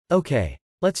Okay,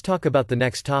 let's talk about the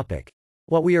next topic.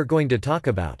 What we are going to talk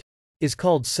about is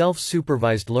called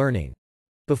self-supervised learning.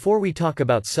 Before we talk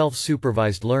about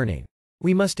self-supervised learning,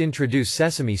 we must introduce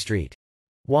Sesame Street.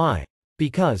 Why?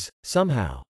 Because,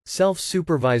 somehow,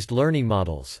 self-supervised learning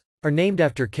models are named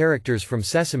after characters from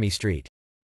Sesame Street.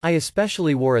 I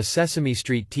especially wore a Sesame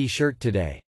Street t-shirt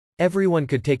today. Everyone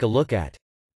could take a look at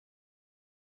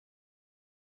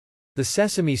the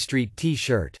Sesame Street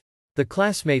t-shirt. The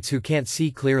classmates who can't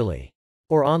see clearly,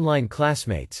 or online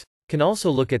classmates, can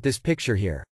also look at this picture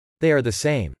here. They are the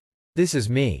same. This is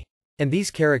me. And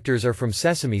these characters are from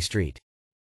Sesame Street.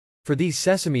 For these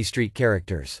Sesame Street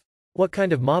characters, what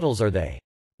kind of models are they?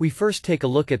 We first take a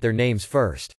look at their names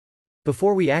first.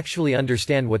 Before we actually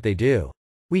understand what they do,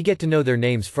 we get to know their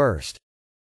names first.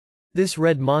 This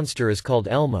red monster is called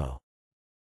Elmo.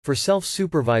 For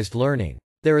self-supervised learning,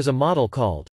 there is a model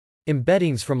called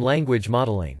embeddings from language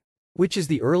modeling, which is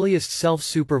the earliest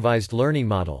self-supervised learning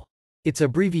model. Its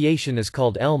abbreviation is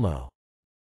called Elmo.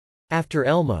 After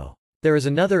Elmo, there is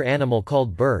another animal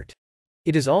called Bert.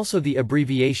 It is also the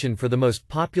abbreviation for the most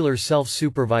popular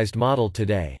self-supervised model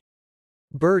today.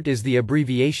 BERT is the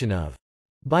abbreviation of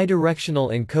bidirectional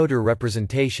encoder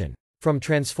representation, from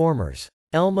Transformers.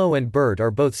 Elmo and Bert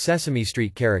are both Sesame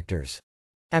Street characters.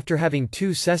 After having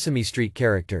two Sesame Street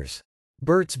characters,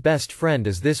 Bert's best friend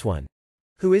is this one.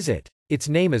 Who is it? Its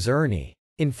name is Ernie.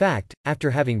 In fact,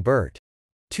 after having Bert,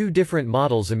 two different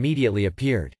models immediately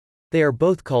appeared. They are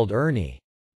both called Ernie.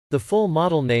 The full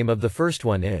model name of the first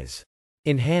one is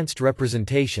Enhanced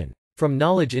Representation, from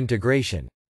Knowledge Integration.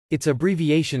 Its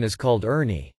abbreviation is called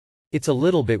Ernie. It's a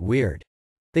little bit weird.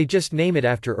 They just name it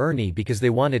after Ernie because they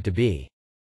want it to be.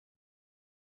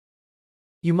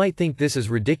 You might think this is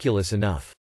ridiculous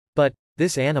enough. But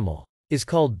this animal is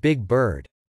called Big Bird.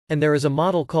 And there is a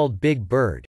model called Big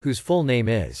Bird, whose full name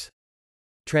is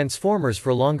Transformers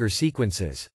for longer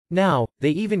sequences. Now,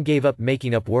 they even gave up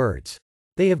making up words.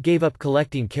 They have gave up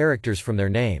collecting characters from their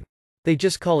name. They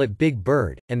just call it Big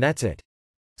Bird, and that's it.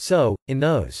 So, in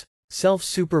those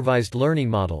self-supervised learning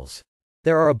models,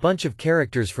 there are a bunch of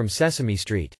characters from Sesame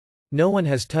Street. No one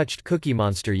has touched Cookie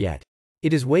Monster yet.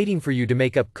 It is waiting for you to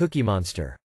make up Cookie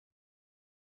Monster.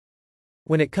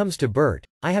 When it comes to Bert,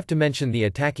 I have to mention the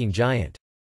attacking giant.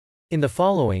 In the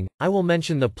following, I will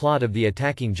mention the plot of the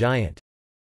attacking giant.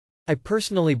 I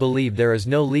personally believe there is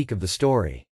no leak of the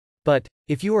story. But,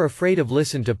 if you are afraid of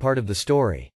listen to part of the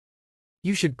story,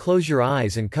 you should close your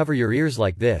eyes and cover your ears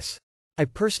like this. I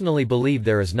personally believe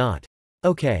there is not.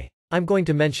 Okay, I'm going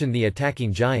to mention the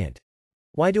attacking giant.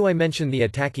 Why do I mention the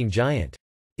attacking giant?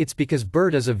 It's because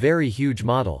Bert is a very huge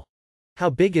model. How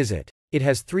big is it? It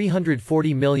has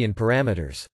 340 million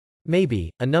parameters. Maybe,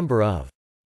 a number of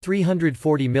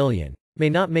 340 million may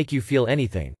not make you feel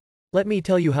anything. Let me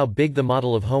tell you how big the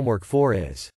model of Homework 4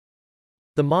 is.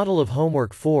 The model of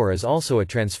Homework 4 is also a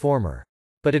transformer.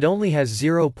 But it only has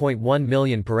 0.1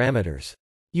 million parameters.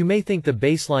 You may think the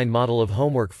baseline model of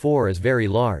Homework 4 is very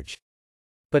large.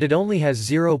 But it only has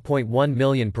 0.1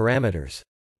 million parameters.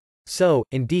 So,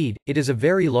 indeed, it is a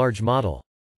very large model.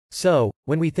 So,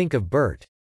 when we think of Bert,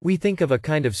 we think of a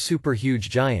kind of super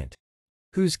huge giant,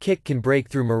 whose kick can break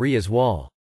through Maria's wall.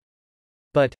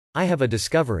 But, I have a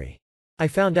discovery. I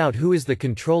found out who is the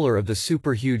controller of the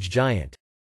super huge giant.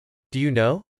 Do you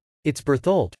know? It's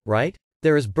Bertholdt, right?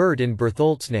 There is Bert in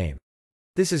Bertholdt's name.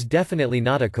 This is definitely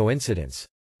not a coincidence.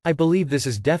 I believe this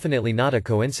is definitely not a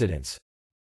coincidence.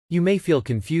 You may feel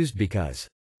confused because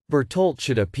Bertholdt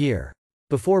should appear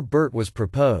before Bert was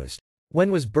proposed. When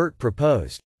was Bert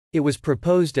proposed? It was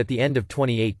proposed at the end of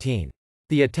 2018.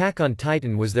 The attack on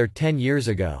Titan was there 10 years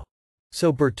ago.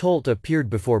 So Bertholdt appeared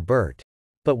before Bert.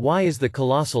 But why is the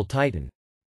colossal Titan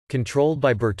controlled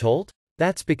by Bertholdt?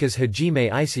 That's because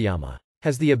Hajime Isayama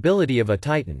has the ability of a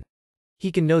Titan.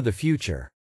 He can know the future.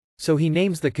 So he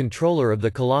names the controller of the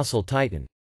colossal Titan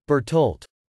Bertholdt.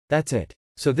 That's it.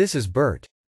 So this is Bert.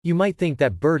 You might think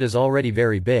that Bert is already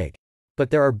very big.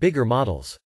 But there are bigger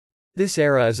models. This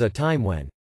era is a time when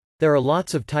there are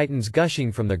lots of Titans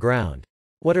gushing from the ground.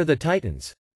 What are the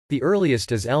Titans? The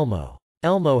earliest is Elmo.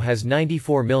 Elmo has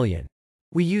 94 million.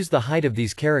 We use the height of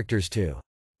these characters to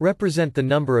represent the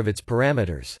number of its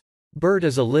parameters. Bert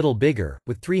is a little bigger,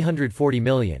 with 340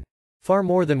 million. Far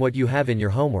more than what you have in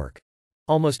your homework.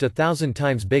 Almost 1,000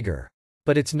 times bigger.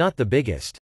 But it's not the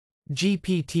biggest.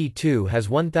 GPT-2 has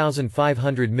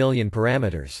 1,500 million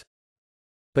parameters.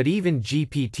 But even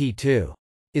GPT-2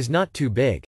 is not too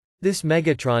big. This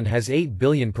Megatron has 8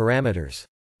 billion parameters.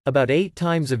 About 8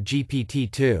 times of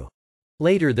GPT-2.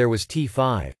 Later there was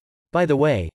T5. By the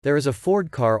way, there is a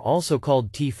Ford car also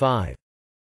called T5.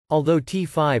 Although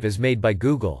T5 is made by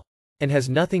Google, and has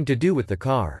nothing to do with the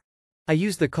car. I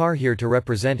use the car here to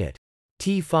represent it.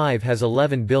 T5 has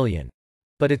 11 billion.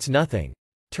 But it's nothing.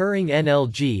 Turing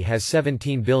NLG has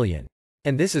 17 billion.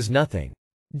 And this is nothing.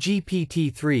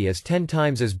 GPT-3 is 10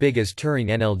 times as big as Turing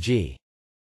NLG.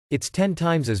 It's 10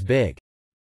 times as big.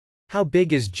 How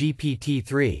big is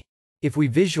GPT-3? If we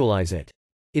visualize it,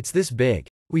 it's this big.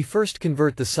 We first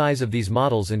convert the size of these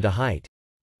models into height.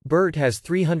 BERT has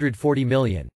 340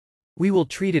 million. We will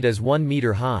treat it as 1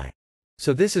 meter high.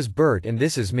 So this is BERT and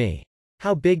this is me.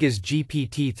 How big is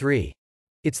GPT-3?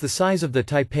 It's the size of the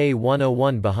Taipei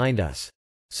 101 behind us.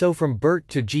 So from BERT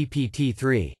to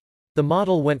GPT-3, the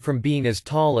model went from being as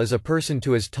tall as a person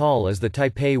to as tall as the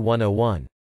Taipei 101.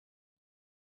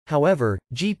 However,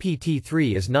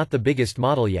 GPT-3 is not the biggest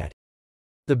model yet.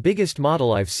 The biggest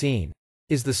model I've seen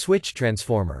is the switch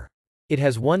transformer. It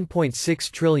has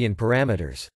 1.6 trillion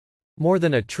parameters. More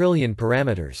than a trillion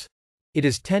parameters. It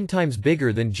is 10 times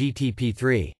bigger than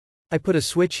GPT-3. I put a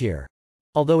switch here.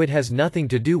 Although it has nothing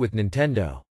to do with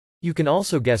Nintendo. You can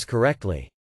also guess correctly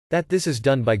that this is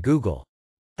done by Google.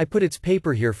 I put its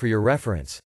paper here for your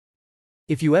reference.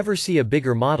 If you ever see a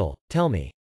bigger model, tell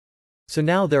me. So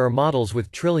now there are models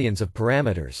with trillions of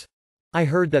parameters. I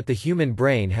heard that the human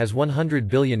brain has 100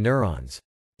 billion neurons.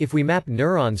 If we map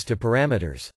neurons to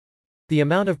parameters, the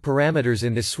amount of parameters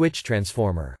in this switch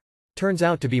transformer turns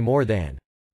out to be more than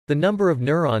the number of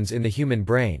neurons in the human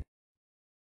brain.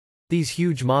 These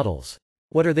huge models.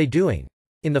 What are they doing?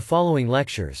 In the following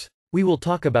lectures, we will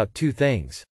talk about two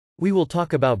things. We will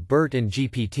talk about BERT and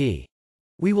GPT.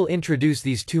 We will introduce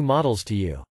these two models to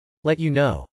you. Let you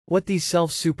know what these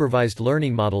self-supervised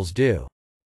learning models do.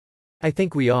 I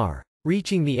think we are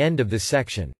reaching the end of this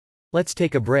section. Let's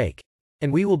take a break.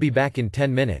 And we will be back in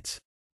 10 minutes.